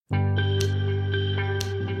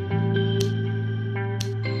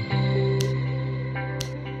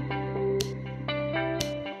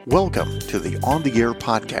Welcome to the On the Air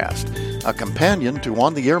podcast, a companion to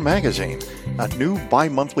On the Air magazine, a new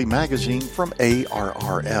bi-monthly magazine from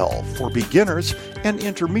ARRL for beginners and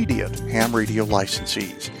intermediate ham radio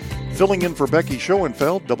licensees. Filling in for Becky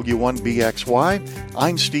Schoenfeld, W1BXY,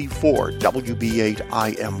 I'm Steve Ford,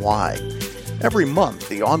 WB8IMY. Every month,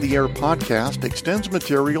 the On the Air podcast extends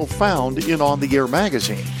material found in On the Air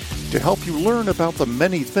magazine to help you learn about the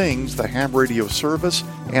many things the ham radio service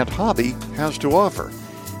and hobby has to offer.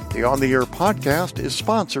 The On the Air podcast is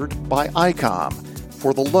sponsored by ICOM,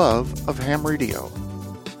 for the love of ham radio.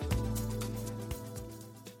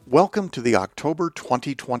 Welcome to the October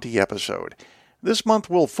 2020 episode. This month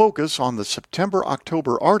we'll focus on the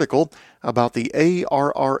September-October article about the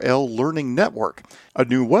ARRL Learning Network, a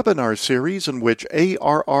new webinar series in which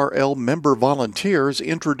ARRL member volunteers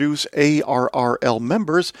introduce ARRL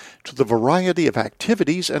members to the variety of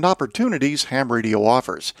activities and opportunities ham radio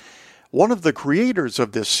offers. One of the creators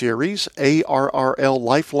of this series, ARRL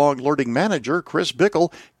Lifelong Learning Manager Kris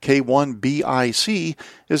Bickell, K1BIC,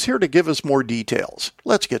 is here to give us more details.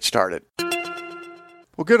 Let's get started.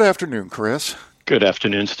 Well, good afternoon, Kris. Good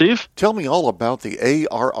afternoon, Steve. Tell me all about the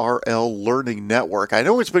ARRL Learning Network. I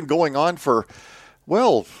know it's been going on for,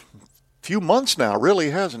 a few months now,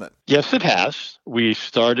 really, hasn't it? Yes, it has. We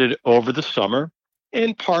started over the summer,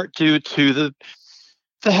 in part due to the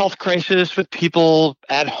health crisis with people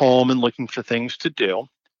at home and looking for things to do,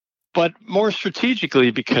 but more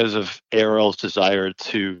strategically because of ARRL's desire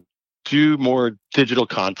to do more digital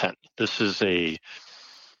content. This is a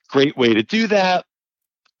great way to do that.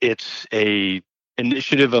 It's a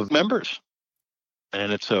initiative of members,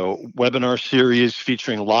 and it's a webinar series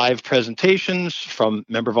featuring live presentations from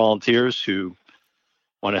member volunteers who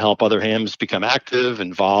want to help other hams become active,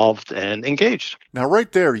 involved, and engaged. Now,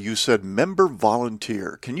 right there, you said member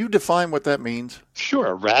volunteer. Can you define what that means?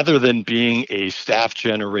 Sure. Rather than being a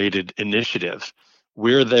staff-generated initiative,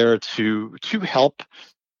 we're there to help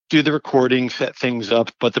do the recording, set things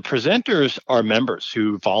up, but the presenters are members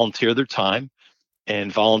who volunteer their time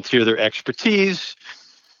and volunteer their expertise,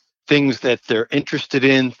 things that they're interested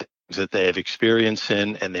in, things that they have experience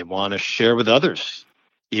in, and they want to share with others.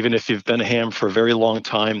 Even if you've been a ham for a very long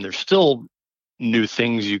time, there's still new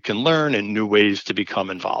things you can learn and new ways to become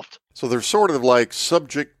involved. So they're sort of like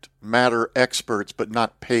subject matter experts, but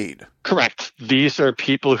not paid. Correct. These are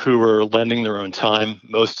people who are lending their own time.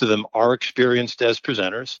 Most of them are experienced as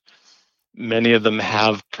presenters. Many of them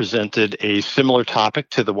have presented a similar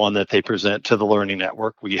topic to the one that they present to the Learning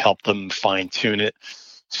Network. We help them fine-tune it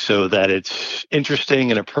so that it's interesting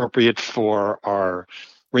and appropriate for our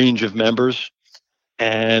range of members.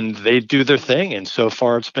 And they do their thing, and so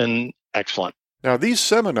far it's been excellent. Now, these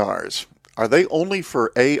seminars, are they only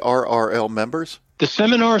for ARRL members? The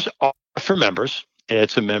seminars are for members.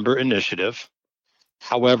 It's a member initiative.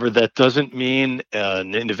 However, that doesn't mean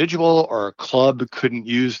an individual or a club couldn't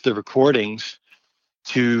use the recordings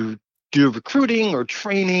to do recruiting or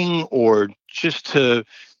training or just to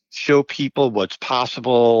show people what's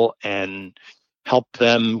possible and help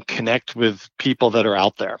them connect with people that are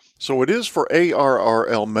out there. So it is for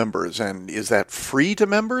ARRL members, and is that free to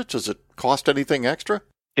members? Does it cost anything extra?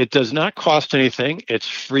 It does not cost anything. It's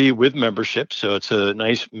free with membership, so it's a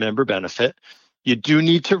nice member benefit. You do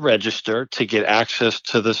need to register to get access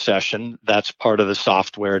to the session. That's part of the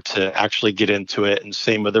software to actually get into it, and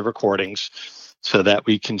same with the recordings so that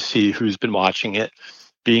we can see who's been watching it.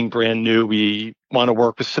 Being brand new, we want to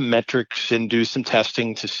work with some metrics and do some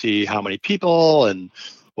testing to see how many people and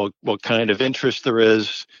what kind of interest there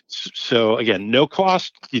is. So again, no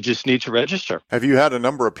cost. You just need to register. Have you had a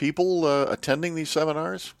number of people attending these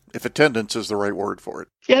seminars? If attendance is the right word for it.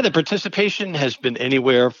 Yeah, the participation has been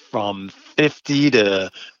anywhere from 50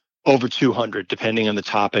 to over 200, depending on the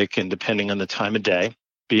topic and depending on the time of day.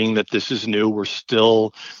 Being that this is new, we're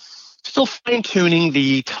still fine-tuning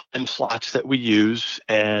the time slots that we use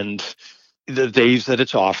and the days that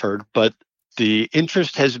it's offered, but the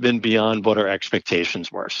interest has been beyond what our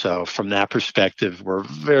expectations were. So from that perspective, we're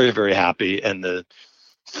very, very happy, and the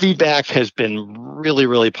feedback has been really,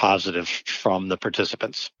 really positive from the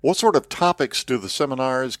participants. What sort of topics do the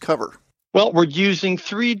seminars cover? Well, we're using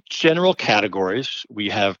three general categories. We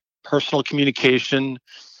have personal communication,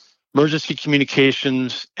 emergency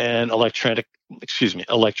communications, and electronics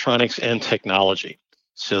and technology.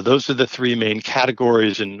 So those are the three main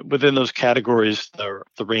categories, and within those categories, the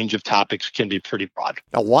range of topics can be pretty broad.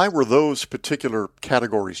 Now, why were those particular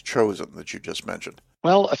categories chosen that you just mentioned?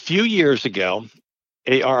 Well, a few years ago,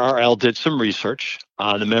 ARRL did some research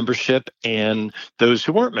on the membership and those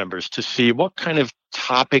who weren't members to see what kind of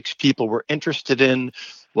topics people were interested in,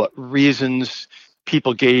 what reasons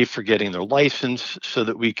people gave for getting their license so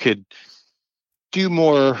that we could do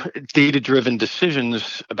more data-driven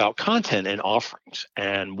decisions about content and offerings.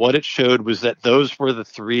 And what it showed was that those were the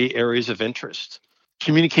three areas of interest.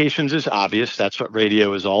 Communications is obvious. That's what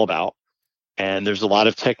radio is all about. And there's a lot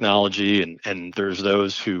of technology, and there's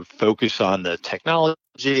those who focus on the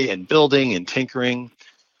technology and building and tinkering.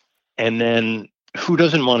 And then who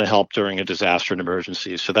doesn't want to help during a disaster and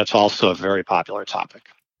emergency? So that's also a very popular topic.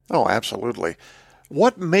 Oh, absolutely.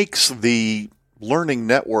 What makes the learning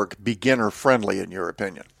network beginner friendly, in your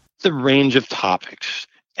opinion? The range of topics.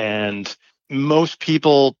 And most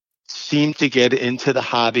people seem to get into the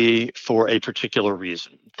hobby for a particular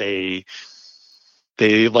reason. They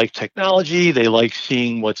like technology. They like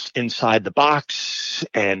seeing what's inside the box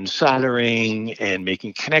and soldering and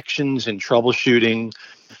making connections and troubleshooting,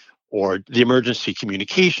 or the emergency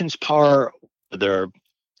communications part. They're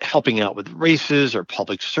helping out with races or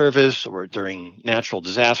public service or during natural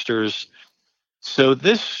disasters. So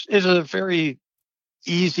this is a very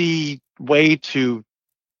easy way to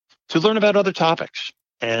learn about other topics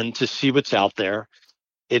and to see what's out there.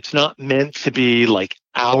 It's not meant to be like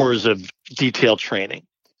hours of detailed training.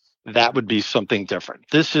 That would be something different.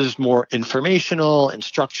 This is more informational,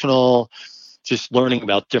 instructional, just learning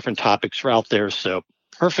about different topics are out there. So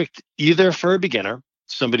perfect either for a beginner,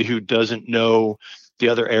 somebody who doesn't know the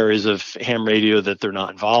other areas of ham radio that they're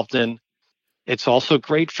not involved in. It's also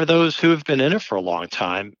great for those who have been in it for a long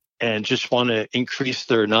time and just want to increase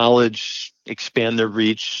their knowledge, expand their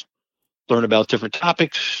reach, learn about different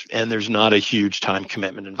topics, and there's not a huge time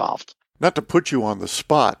commitment involved. Not to put you on the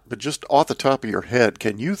spot, but just off the top of your head,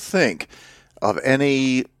 can you think of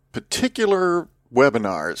any particular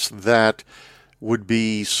webinars that would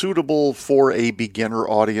be suitable for a beginner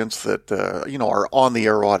audience that, our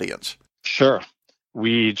on-the-air audience? Sure.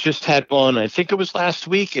 We just had one, I think it was last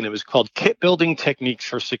week, and it was called Kit Building Techniques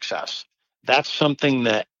for Success. That's something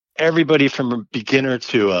that everybody from a beginner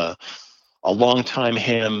to a long-time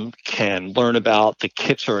ham can learn about. The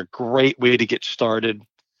kits are a great way to get started.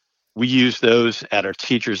 We use those at our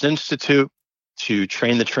Teachers Institute to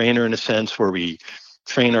train the trainer, in a sense, where we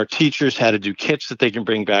train our teachers how to do kits that they can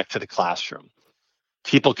bring back to the classroom.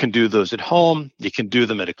 People can do those at home. You can do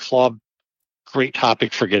them at a club. Great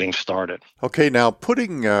topic for getting started. Okay, now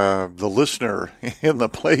putting the listener in the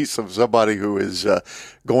place of somebody who is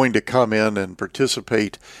going to come in and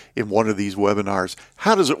participate in one of these webinars,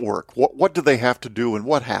 how does it work? What do they have to do and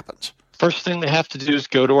what happens? First thing they have to do is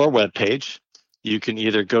go to our webpage. You can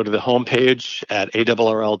either go to the homepage at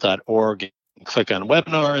ARRL.org and click on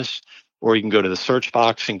webinars, or you can go to the search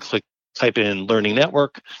box and type in Learning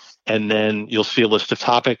Network, and then you'll see a list of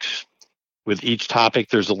topics. With each topic,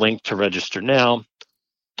 there's a link to register now.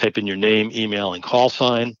 Type in your name, email, and call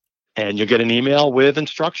sign, and you'll get an email with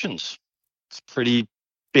instructions. It's pretty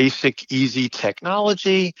basic, easy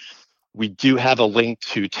technology. We do have a link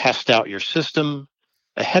to test out your system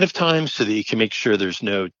ahead of time so that you can make sure there's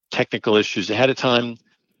no technical issues ahead of time.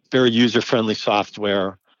 Very user-friendly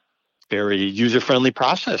software, very user-friendly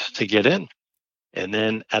process to get in. And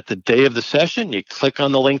then at the day of the session, you click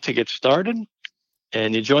on the link to get started,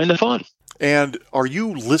 and you join the fun. And are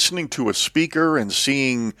you listening to a speaker and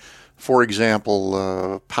seeing, for example,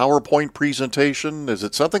 a PowerPoint presentation? Is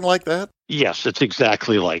it something like that? Yes, it's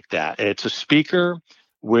exactly like that. It's a speaker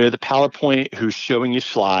with a PowerPoint who's showing you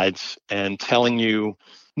slides and telling you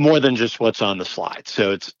more than just what's on the slide.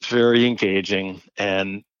 So it's very engaging.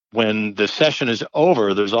 And when the session is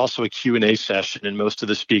over, there's also a Q&A session, and most of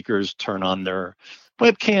the speakers turn on their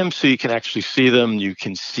webcam so you can actually see them. You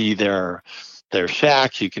can see their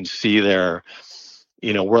shack. You can see their,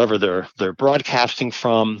 wherever they're broadcasting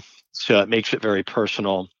from. So it makes it very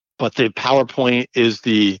personal. But the PowerPoint is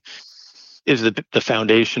the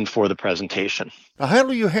foundation for the presentation. Now, how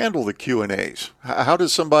do you handle the Q&As? How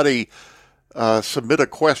does somebody submit a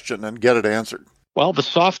question and get it answered? Well, the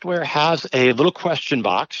software has a little question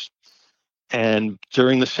box, and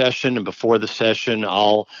during the session and before the session,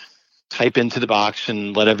 I'll type into the box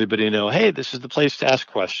and let everybody know, hey, this is the place to ask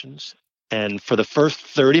questions. And for the first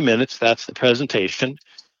 30 minutes, that's the presentation,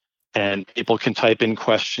 and people can type in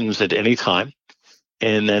questions at any time.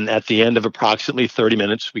 And then at the end of approximately 30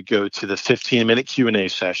 minutes, we go to the 15-minute Q&A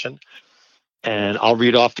session. And I'll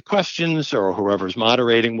read off the questions, or whoever's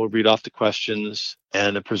moderating will read off the questions,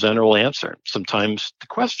 and the presenter will answer. Sometimes the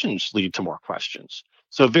questions lead to more questions.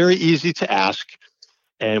 So very easy to ask,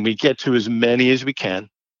 and we get to as many as we can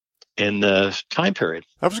in the time period.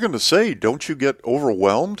 I was going to say, don't you get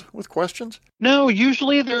overwhelmed with questions? No,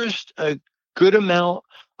 usually there's a good amount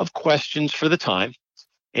of questions for the time,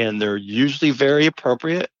 and they're usually very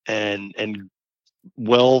appropriate and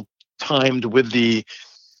well timed with the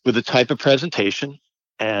type of presentation,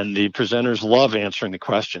 and the presenters love answering the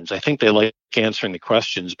questions. I think they like answering the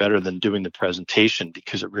questions better than doing the presentation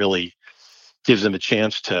because it really gives them a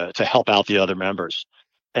chance to help out the other members.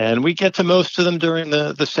 And we get to most of them during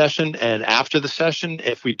the session, and after the session,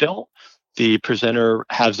 if we don't, the presenter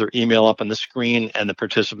has their email up on the screen, and the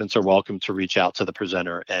participants are welcome to reach out to the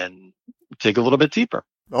presenter and dig a little bit deeper.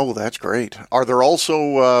 Oh, that's great. Are there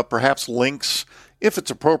also perhaps links, if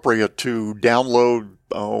it's appropriate, to download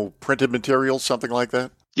printed materials, something like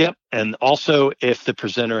that? Yep. And also, if the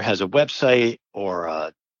presenter has a website or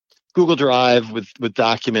a Google Drive with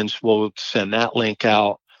documents, we'll send that link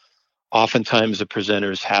out. Oftentimes, the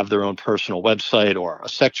presenters have their own personal website or a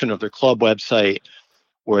section of their club website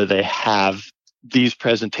where they have these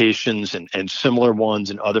presentations and similar ones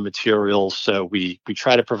and other materials. So we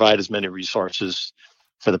try to provide as many resources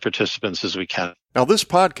for the participants as we can. Now, this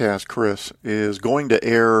podcast, Kris, is going to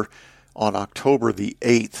air on October the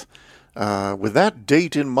 8th. With that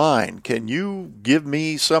date in mind, can you give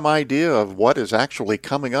me some idea of what is actually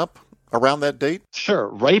coming up around that date? Sure.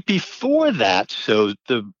 Right before that, so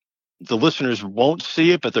the listeners won't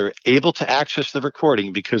see it, but they're able to access the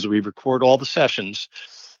recording because we record all the sessions,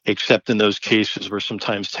 except in those cases where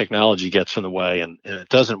sometimes technology gets in the way and it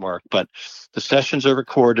doesn't work. But the sessions are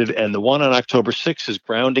recorded, and the one on October 6th is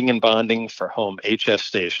Grounding and Bonding for Home HF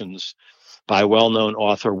Stations by well-known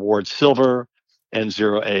author Ward Silver and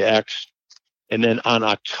Zero-AX. And then on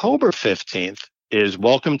October 15th is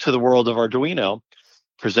Welcome to the World of Arduino,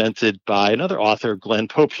 presented by another author, Glenn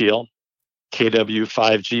Popeil,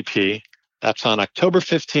 KW5GP. That's on October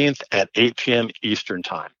 15th at 8 p.m. Eastern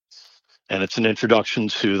Time. And it's an introduction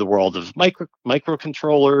to the world of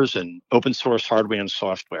microcontrollers and open source hardware and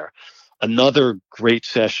software. Another great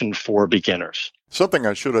session for beginners. Something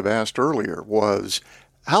I should have asked earlier was,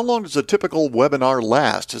 how long does a typical webinar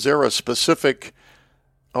last? Is there a specific,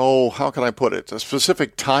 how can I put it, a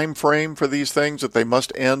specific time frame for these things that they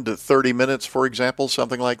must end at 30 minutes, for example,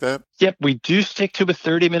 something like that? Yep, we do stick to a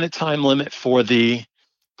 30-minute time limit for the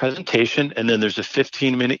presentation, and then there's a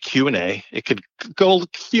 15-minute Q&A. It could go a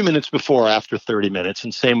few minutes before or after 30 minutes,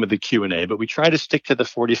 and same with the Q&A, but we try to stick to the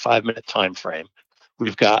 45-minute time frame.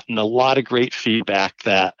 We've gotten a lot of great feedback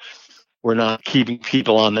that we're not keeping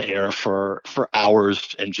people on the air for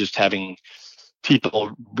hours and just having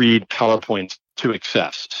people read PowerPoint to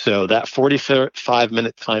excess. So that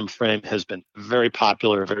 45-minute time frame has been very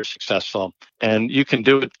popular, very successful. And you can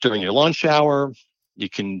do it during your lunch hour. You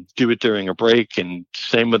can do it during a break, and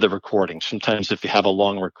same with the recording. Sometimes if you have a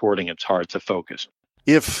long recording, it's hard to focus.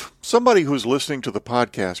 If somebody who's listening to the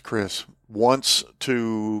podcast, Kris, wants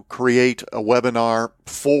to create a webinar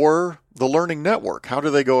for the Learning Network, how do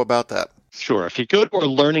they go about that? Sure. If you go to our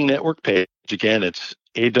Learning Network page, again, it's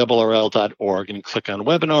ARRL.org, and click on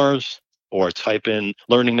webinars or type in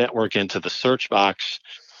Learning Network into the search box.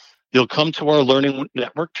 You'll come to our Learning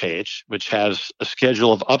Network page, which has a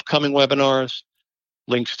schedule of upcoming webinars,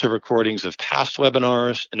 links to recordings of past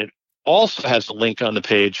webinars, and it also has a link on the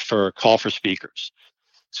page for a call for speakers.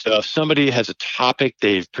 So if somebody has a topic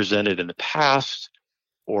they've presented in the past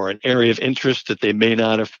or an area of interest that they may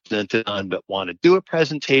not have presented on but want to do a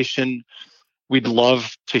presentation, we'd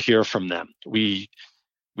love to hear from them. We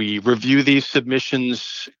review these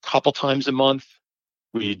submissions a couple times a month.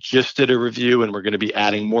 We just did a review, and we're going to be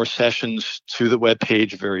adding more sessions to the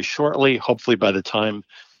webpage very shortly, hopefully by the time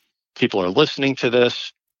people are listening to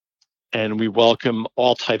this. And we welcome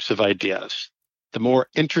all types of ideas. The more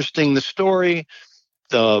interesting the story,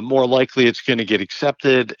 the more likely it's going to get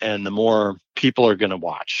accepted and the more people are going to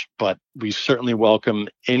watch. But we certainly welcome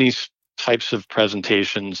any types of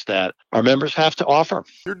presentations that our members have to offer.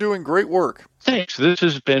 You're doing great work. Thanks. This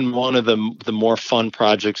has been one of the more fun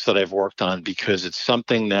projects that I've worked on because it's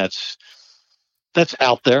something that's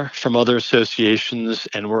out there from other associations,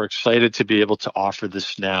 and we're excited to be able to offer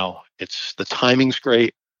this now. The timing's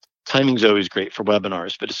great. Timing's always great for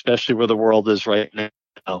webinars, but especially where the world is right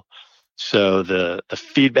now. So the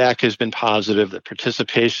feedback has been positive. The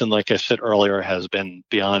participation, like I said earlier, has been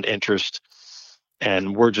beyond interest.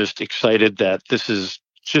 And we're just excited that this is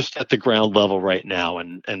just at the ground level right now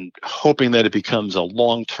and hoping that it becomes a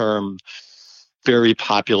long-term, very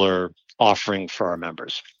popular offering for our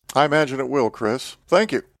members. I imagine it will, Kris.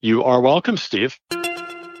 Thank you. You are welcome, Steve.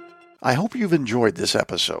 I hope you've enjoyed this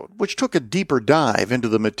episode, which took a deeper dive into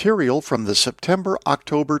the material from the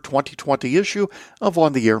September-October 2020 issue of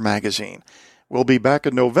On the Air magazine. We'll be back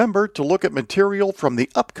in November to look at material from the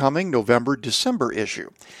upcoming November-December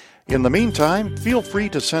issue. In the meantime, feel free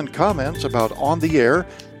to send comments about On the Air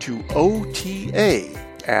to ota@arrl.org.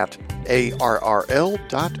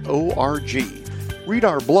 Read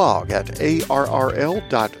our blog at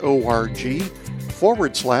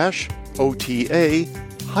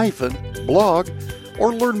arrl.org/OTA-blog,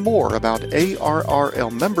 or learn more about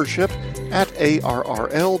ARRL membership at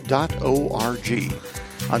arrl.org.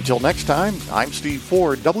 Until next time, I'm Steve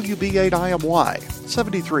Ford, WB8IMY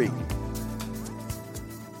 73.